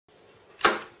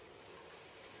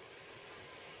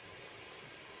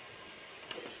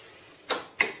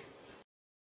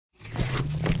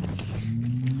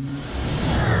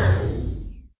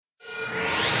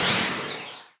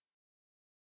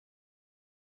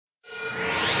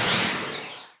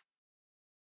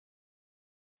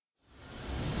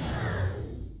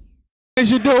As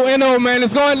you do, man,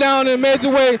 it's going down in a major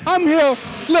way. I'm here.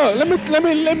 Look, let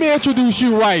me introduce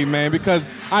you right, man, because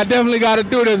I definitely got to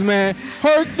do this, man.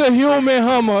 HERC the Human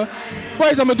Hummer.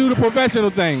 First, I'm gonna do the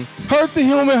professional thing. HERC the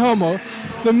Human Hummer.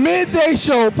 The midday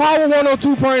show, Power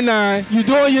 102.9. You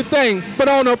doing your thing, but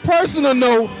on a personal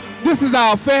note, this is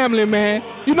our family, man.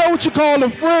 You know what you call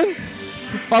a friend?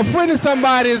 A friend is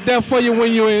somebody that's there for you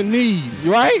when you're in need,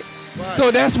 right?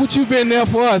 So that's what you've been there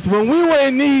for us. When we were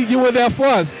in need, you were there for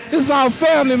us. This is our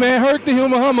family, man. HERC the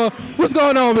Human Hummer. What's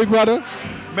going on, big brother?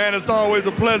 Man, it's always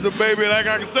a pleasure, baby. Like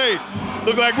I can say,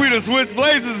 look like we done switched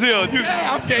places here.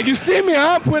 You see me?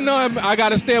 I'm putting on. I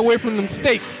gotta stay away from them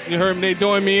steaks. You heard me? They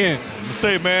doing me in.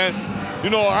 Say, man,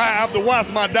 I have to watch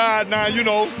my diet now.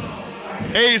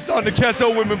 Age starting to catch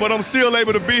up with me, but I'm still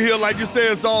able to be here. Like you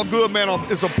said, it's all good, man.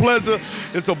 It's a pleasure.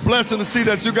 It's a blessing to see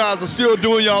that you guys are still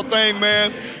doing y'all thing,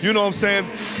 man. You know what I'm saying?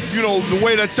 The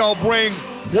way that y'all bring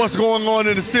what's going on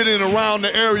in the city and around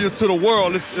the areas to the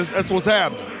world. That's what's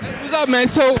happening. What's up, man?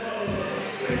 So,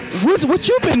 what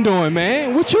you been doing,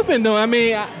 man? What you been doing? I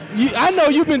mean, I know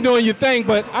you've been doing your thing,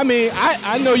 but I mean,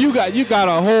 I know you got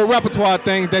a whole repertoire of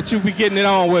things that you be getting it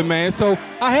on with, man. So,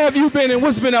 how have you been, and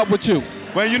what's been up with you?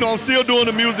 Well, I'm still doing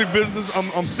the music business.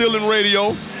 I'm still in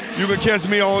radio. You can catch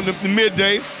me on the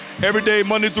midday, every day,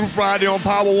 Monday through Friday on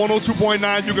Power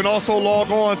 102.9. You can also log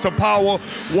on to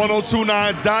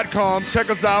power1029.com. Check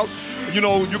us out. You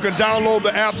can download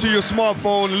the app to your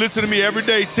smartphone and listen to me every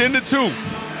day, 10 to 2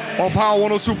 on Power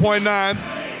 102.9.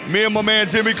 Me and my man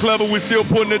Jimmy Clever, we're still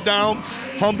putting it down.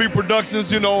 Humvee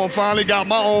Productions, I finally got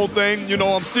my own thing.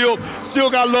 I'm still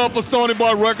got love for Stony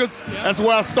Boy Records. That's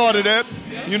where I started at.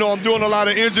 I'm doing a lot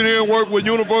of engineering work with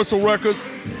Universal Records,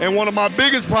 and one of my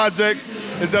biggest projects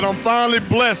is that I'm finally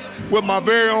blessed with my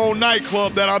very own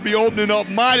nightclub that I'll be opening up,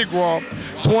 Mardi Gras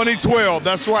 2012.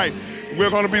 That's right. We're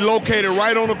going to be located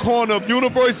right on the corner of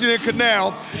University and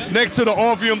Canal, next to the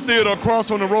Orpheum Theater, across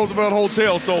from the Roosevelt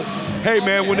Hotel. So, hey,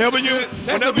 man, whenever you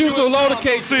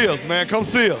location. See us, man. Come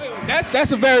see us.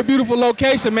 That's a very beautiful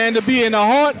location, man, to be in the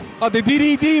heart of the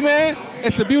DDD, man.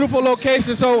 It's a beautiful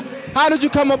location. So, how did you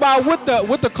come about with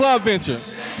the club venture?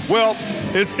 Well,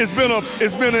 it's been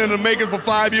in the making for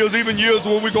 5 years, even years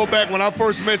when we go back. When I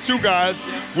first met you guys,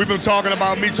 we've been talking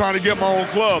about me trying to get my own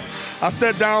club. I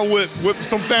sat down with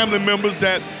some family members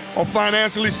that are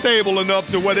financially stable enough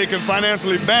to where they can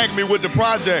financially back me with the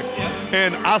project.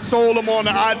 And I sold them on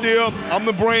the idea. I'm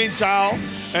the brainchild,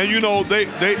 and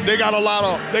they got a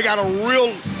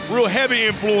real heavy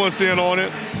influence in on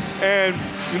it. And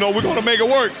we're gonna make it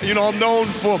work. I'm known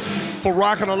for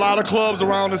rocking a lot of clubs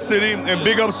around the city, and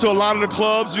big ups to a lot of the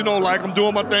clubs. Like I'm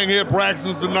doing my thing here at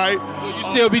Braxton's tonight. Will you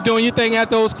still be doing your thing at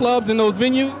those clubs and those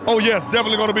venues? Oh yes,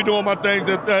 definitely gonna be doing my things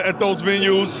at those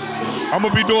venues. I'm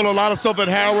gonna be doing a lot of stuff at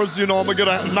Harris. I'm gonna get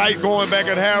a night going back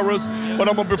at Harris, but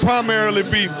I'm gonna primarily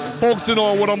be focusing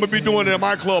on what I'm gonna be doing at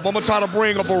my club. I'm gonna try to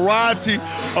bring a variety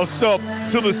of stuff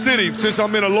to the city, since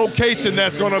I'm in a location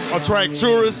that's gonna attract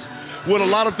tourists, with a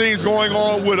lot of things going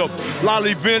on, with a lot of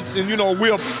events, and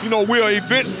we're an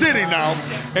event city now,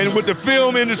 and with the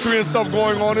film industry and stuff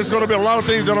going on, it's going to be a lot of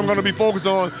things that I'm going to be focused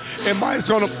on. And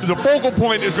the focal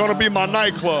point is going to be my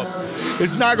nightclub.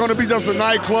 It's not going to be just a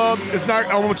nightclub. I'm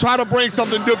going to try to bring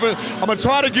something different. I'm going to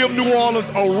try to give New Orleans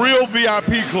a real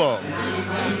VIP club.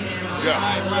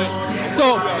 Yeah.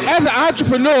 So, as an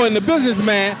entrepreneur and a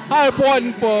businessman, how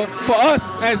important for us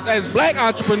as black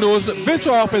entrepreneurs to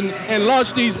venture off and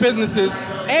launch these businesses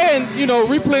and,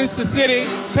 replenish the city,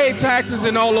 pay taxes,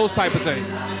 and all those type of things?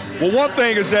 Well, one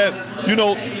thing is that,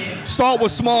 start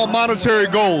with small monetary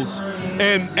goals.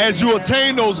 And as you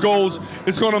attain those goals,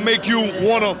 it's going to make you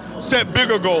want to set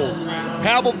bigger goals.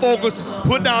 Have a focus,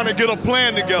 put down and get a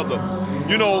plan together.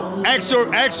 Ask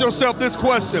yourself this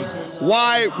question.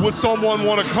 Why would someone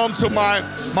want to come to my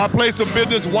place of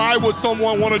business? Why would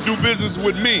someone want to do business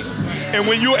with me? And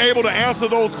when you're able to answer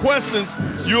those questions,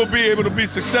 you'll be able to be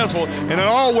successful. And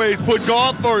always put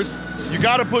God first. You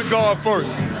got to put God first.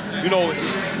 He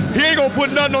ain't going to put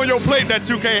nothing on your plate that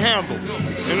you can't handle.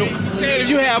 If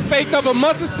you have faith of a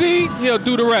mustard seed, he'll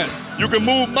do the rest. You can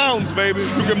move mountains, baby.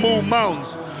 You can move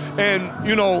mountains. And,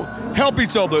 help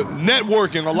each other.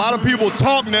 Networking. A lot of people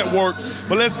talk network,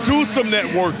 but let's do some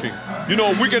networking.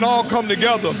 We can all come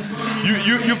together.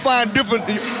 You find different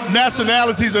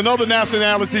nationalities and other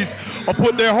nationalities or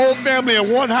put their whole family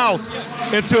in one house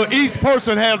until each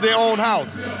person has their own house.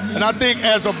 And I think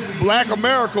as a black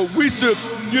America, we should,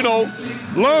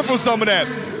 learn from some of that.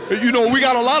 We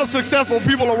got a lot of successful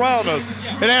people around us.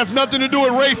 It has nothing to do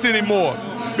with race anymore,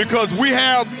 because we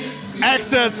have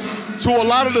access to a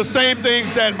lot of the same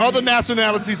things that other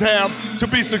nationalities have to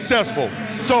be successful.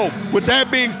 So with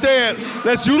that being said,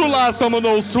 let's utilize some of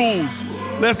those tools.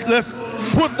 Let's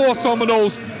put forth some of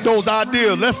those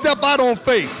ideas. Let's step out on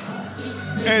faith.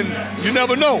 And you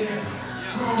never know.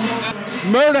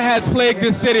 Murder has plagued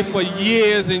this city for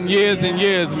years and years and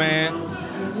years, man.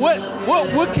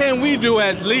 What can we do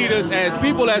as leaders, as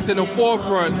people that's in the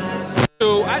forefront?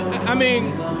 I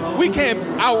mean, we can't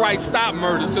outright stop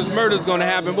murders because murder's going to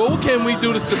happen, but what can we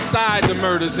do to subside the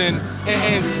murders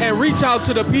and reach out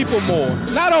to the people more?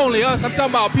 Not only us, I'm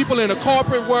talking about people in the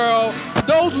corporate world,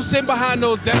 those who sit behind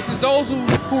those desks, those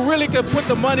who really can put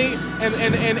the money and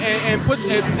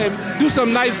do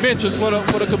some nice ventures for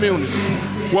the community.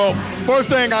 Well, first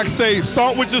thing I can say,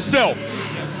 start with yourself.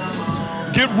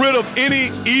 Get rid of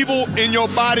any evil in your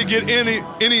body, get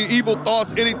any evil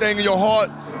thoughts, anything in your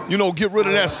heart. You know, get rid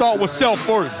of that. Start with self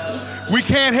first. We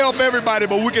can't help everybody,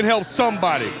 but we can help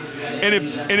somebody. And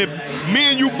if me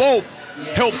and you both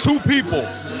help two people,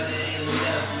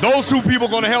 those two people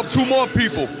are going to help two more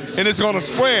people, and it's going to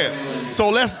spread. So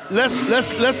let's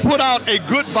put out a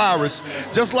good virus,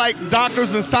 just like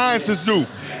doctors and scientists do.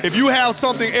 If you have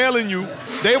something ailing you,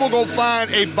 they will go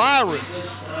find a virus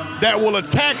that will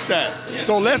attack that.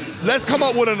 So let's come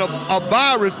up with a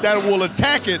virus that will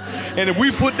attack it. And if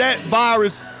we put that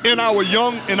virus in our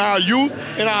youth, in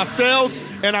ourselves,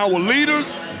 and our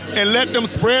leaders, and let them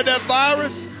spread that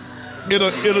virus,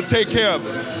 it'll take care of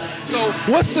it. So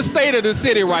what's the state of the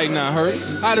city right now,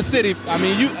 HERC? How the city, I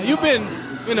mean, you've been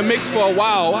in the mix for a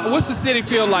while. What's the city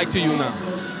feel like to you now?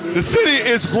 The city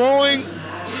is growing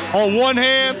on one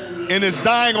hand and it's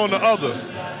dying on the other.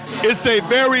 It's a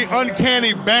very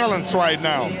uncanny balance right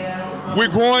now. We're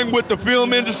growing with the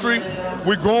film industry.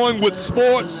 We're growing with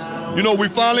sports. You know, we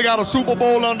finally got a Super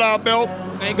Bowl under our belt.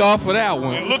 Thank God for that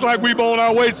one. It looked like we on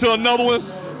our way to another one.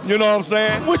 You know what I'm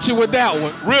saying? With you with that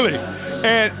one. Really.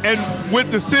 And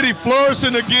with the city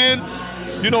flourishing again,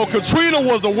 you know, Katrina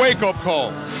was a wake-up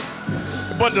call.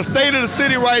 But the state of the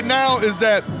city right now is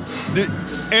that,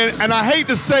 and I hate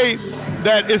to say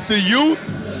that it's the youth,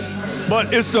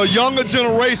 but it's a younger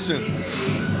generation.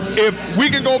 If we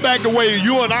can go back the way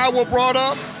you and I were brought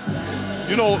up,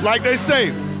 you know, like they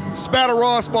say, spatter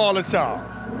raw, spoil a child.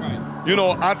 Right. You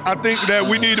know, I think that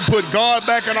we need to put God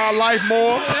back in our life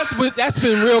more. That's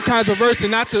been real controversial.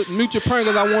 Not to mute your point,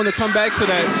 because I want to come back to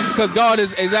that, because God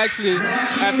is actually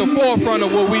at the forefront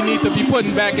of what we need to be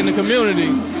putting back in the community.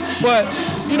 But,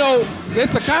 you know,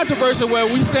 it's a controversy where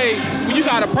we say, well, you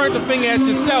got to point the finger at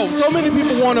yourself. So many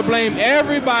people want to blame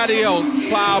everybody else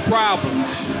for our problems,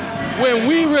 when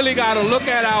we really got to look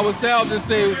at ourselves and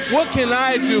say, what can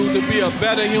I do to be a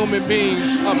better human being,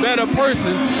 a better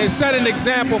person, and set an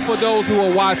example for those who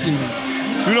are watching me?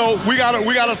 You know, we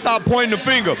gotta stop pointing the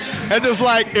finger. It's just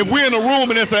like if we're in a room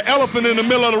and there's an elephant in the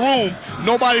middle of the room,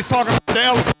 nobody's talking about the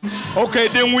elephant. Okay,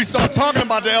 then we start talking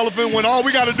about the elephant when all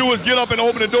we got to do is get up and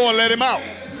open the door and let him out.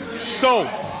 So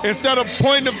instead of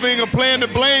pointing the finger, playing the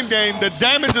blame game, the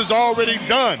damage is already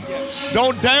done.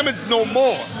 Don't damage no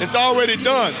more. It's already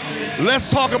done. Let's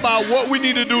talk about what we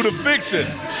need to do to fix it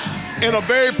in a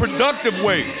very productive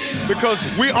way, because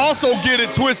we also get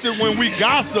it twisted when we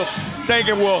gossip,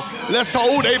 thinking, well, let's talk,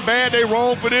 oh, they bad, they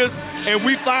wrong for this, and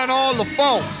we find all the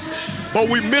faults, but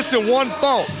we missing one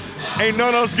fault. Ain't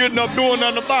none of us getting up doing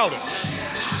nothing about it.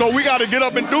 So we got to get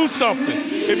up and do something.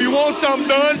 If you want something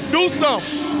done, do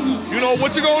something. You know,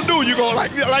 what you gonna do? You gonna,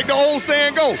 like the old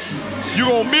saying go, you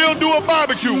gonna mildew a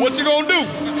barbecue. What you gonna do?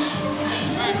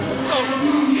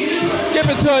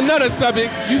 Skipping to another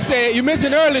subject, you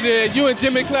mentioned earlier that you and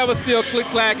Jimmy Clever still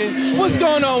click-clacking. What's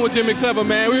going on with Jimmy Clever,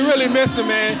 man? We really miss him,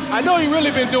 man. I know he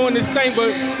really been doing this thing, but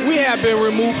we have been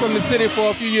removed from the city for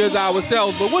a few years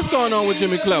ourselves. But what's going on with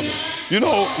Jimmy Clever? You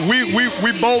know,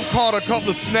 we both caught a couple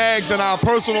of snags in our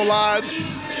personal lives,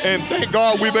 and thank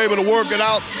God we've been able to work it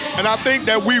out. And I think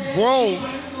that we've grown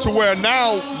to where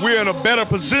now we're in a better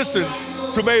position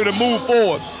to be able to move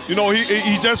forward. You know,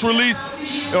 he just released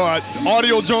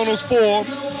Audio Journals 4,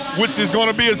 which is going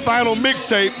to be his final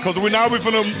mixtape, because we're going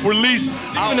to release.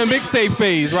 Leaving the mixtape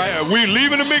phase, right? Yeah, we're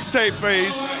leaving the mixtape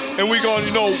phase, and we're going,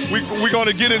 you know, we're going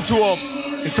to get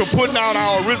into putting out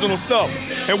our original stuff.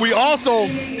 And we also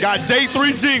got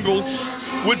J3 Jingles,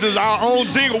 which is our own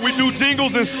jingle. We do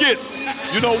jingles and skits.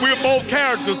 You know, we're both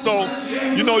characters, so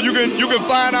you know you can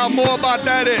find out more about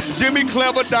that at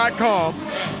jimmyclever.com.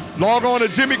 Log on to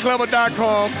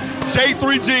jimmyclever.com.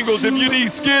 J3 Jingles. If you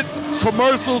need skits,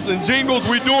 commercials, and jingles,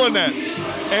 we're doing that.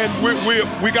 And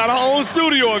we got our own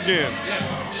studio again.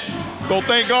 So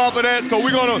thank God for that. So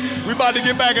we're about to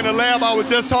get back in the lab. I was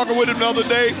just talking with him the other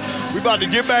day. We're about to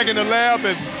get back in the lab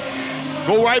and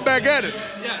go right back at it.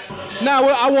 Now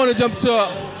I want to jump to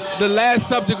the last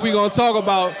subject we're going to talk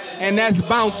about, and that's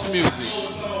bounce music.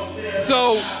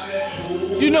 So,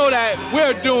 you know that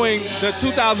we're doing the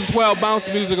 2012 Bounce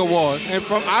Music Awards, and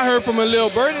I heard from a little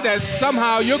birdie that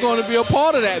somehow you're going to be a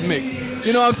part of that mix.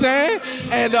 You know what I'm saying?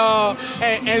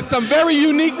 And some very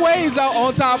unique ways out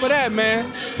on top of that,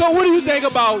 man. So what do you think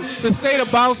about the state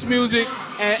of bounce music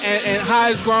and how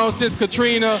it's grown since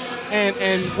Katrina,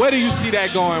 and where do you see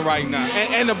that going right now,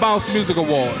 and the Bounce Music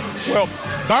Awards? Well,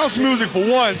 bounce music, for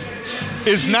one,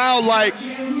 is now like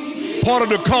part of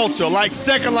the culture, like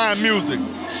second line music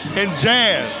and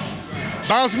jazz.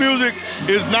 Bounce music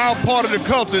is now part of the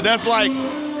culture. That's like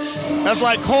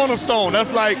cornerstone.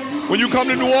 That's like when you come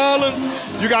to New Orleans,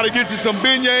 you got to get you some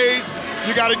beignets,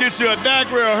 you got to get you a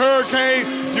daiquiri, a hurricane,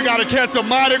 you got to catch a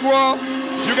Mardi Gras,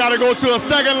 you got to go to a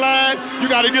second line, you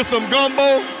got to get some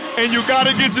gumbo, and you got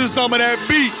to get you some of that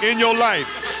beat in your life.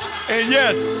 And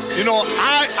yes, you know,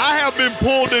 I have been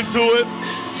pulled into it.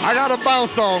 I got a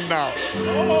bounce song now.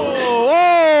 Oh.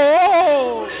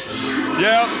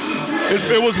 Yeah,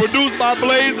 it was produced by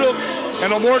Blazer,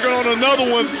 and I'm working on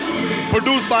another one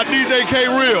produced by DJ K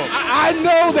Real. I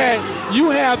know that you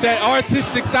have that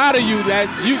artistic side of you, that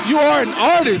you are an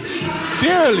artist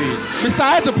dearly,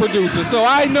 besides a producer. So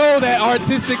I know that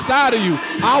artistic side of you.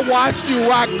 I watched you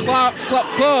rock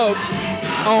clubs.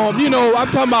 You know, I'm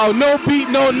talking about no beat,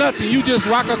 no nothing. You just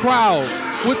rock a crowd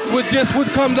with just what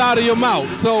comes out of your mouth.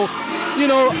 So, you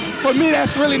know, for me,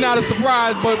 that's really not a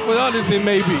surprise, but for others, it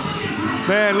may be.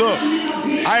 Man, look,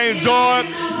 I enjoyed,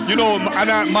 you know,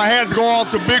 my hats go off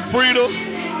to Big Frida,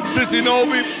 Sissy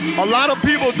Novi. A lot of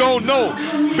people don't know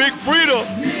Big Frida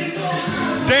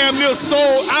damn near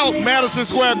sold out Madison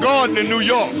Square Garden in New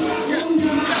York.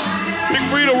 Big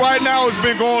Frida right now has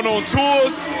been going on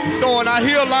tours. So, and I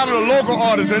hear a lot of the local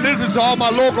artists, and this is to all my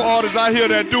local artists out here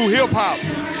that do hip hop.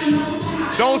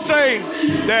 Don't say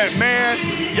that, man,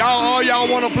 all y'all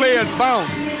want to play is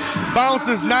bounce. Bounce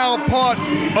is now part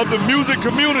of the music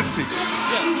community.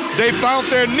 They found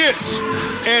their niche,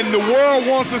 and the world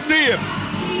wants to see it.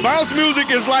 Bounce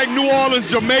music is like New Orleans,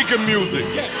 Jamaican music.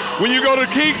 When you go to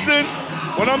Kingston,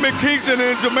 when I'm in Kingston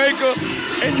in Jamaica,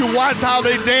 and you watch how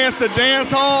they dance the dance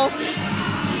hall,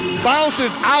 bounce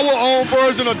is our own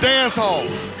version of dance hall.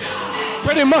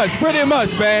 Pretty much,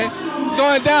 man. It's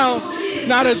going down.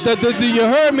 Now, the You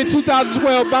Heard Me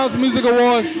 2012 Bounce Music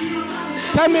Awards,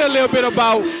 tell me a little bit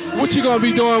about what you're going to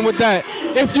be doing with that,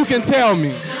 if you can tell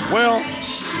me. Well,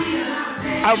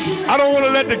 I don't want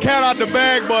to let the cat out the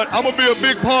bag, but I'm going to be a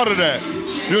big part of that,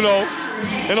 you know.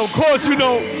 And of course, you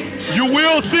know, you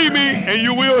will see me and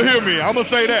you will hear me. I'm going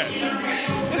to say that.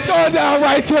 It's going down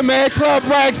right here, man. Club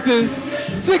Braxton,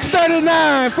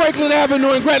 639 Franklin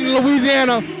Avenue in Gretna,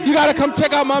 Louisiana. You got to come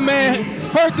check out my man,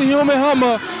 HERC the Human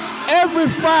Hummer. Every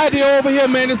Friday over here,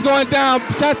 man, it's going down.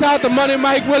 Shout out to Money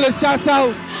Mike Willis. Shout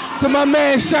out to my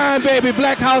man Shine Baby,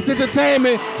 Black House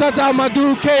Entertainment. Shout out my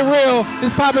dude K Real.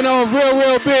 It's popping on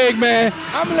real big, man.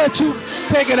 I'm gonna let you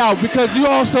take it out because you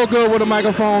also good with a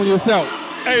microphone yourself.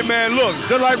 Hey, man, look,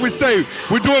 just like we say,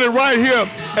 we're doing it right here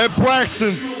at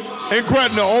Braxton's in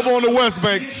Gretna, over on the West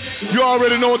Bank. You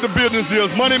already know what the business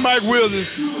is. Money Mike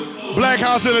Willis, Black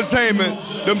House Entertainment,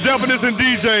 them definites and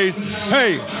DJs.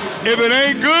 Hey, if it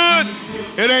ain't good,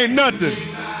 it ain't nothing.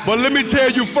 But let me tell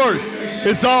you first,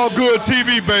 it's all good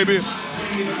TV, baby.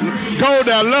 Go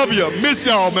there, love you. Miss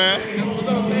y'all, man.